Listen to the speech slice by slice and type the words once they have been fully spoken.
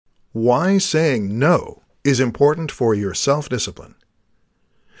Why saying no is important for your self-discipline.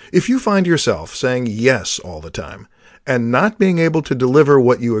 If you find yourself saying yes all the time and not being able to deliver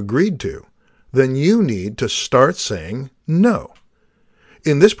what you agreed to, then you need to start saying no.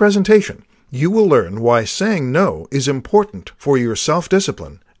 In this presentation, you will learn why saying no is important for your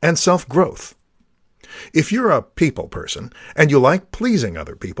self-discipline and self-growth. If you're a people person and you like pleasing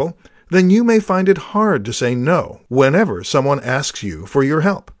other people, then you may find it hard to say no whenever someone asks you for your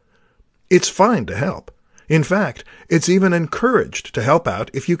help. It's fine to help. In fact, it's even encouraged to help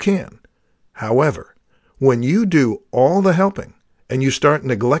out if you can. However, when you do all the helping and you start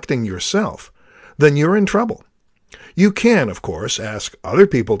neglecting yourself, then you're in trouble. You can, of course, ask other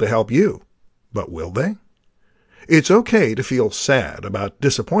people to help you, but will they? It's okay to feel sad about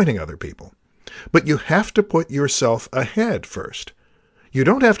disappointing other people, but you have to put yourself ahead first. You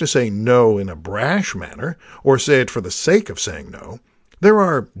don't have to say no in a brash manner or say it for the sake of saying no. There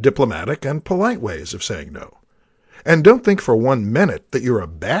are diplomatic and polite ways of saying no. And don't think for 1 minute that you're a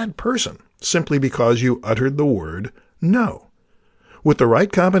bad person simply because you uttered the word no. With the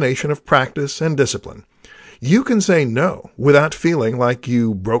right combination of practice and discipline, you can say no without feeling like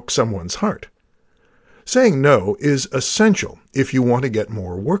you broke someone's heart. Saying no is essential if you want to get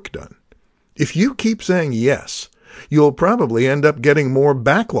more work done. If you keep saying yes, you'll probably end up getting more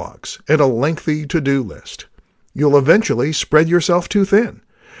backlogs and a lengthy to-do list. You'll eventually spread yourself too thin,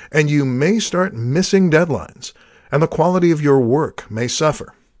 and you may start missing deadlines, and the quality of your work may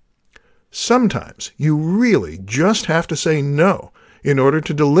suffer. Sometimes you really just have to say no in order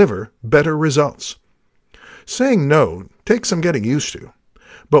to deliver better results. Saying no takes some getting used to,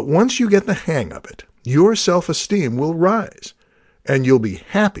 but once you get the hang of it, your self-esteem will rise, and you'll be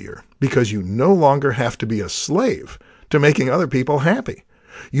happier because you no longer have to be a slave to making other people happy.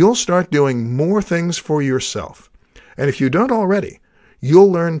 You'll start doing more things for yourself, and if you don't already,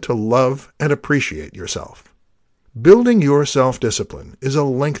 you'll learn to love and appreciate yourself. Building your self-discipline is a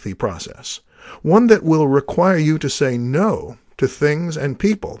lengthy process, one that will require you to say no to things and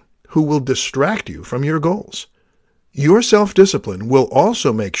people who will distract you from your goals. Your self-discipline will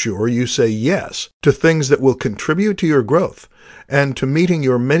also make sure you say yes to things that will contribute to your growth and to meeting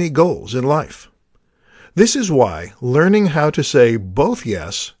your many goals in life. This is why learning how to say both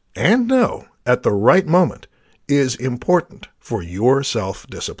yes and no at the right moment is important for your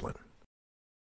self-discipline.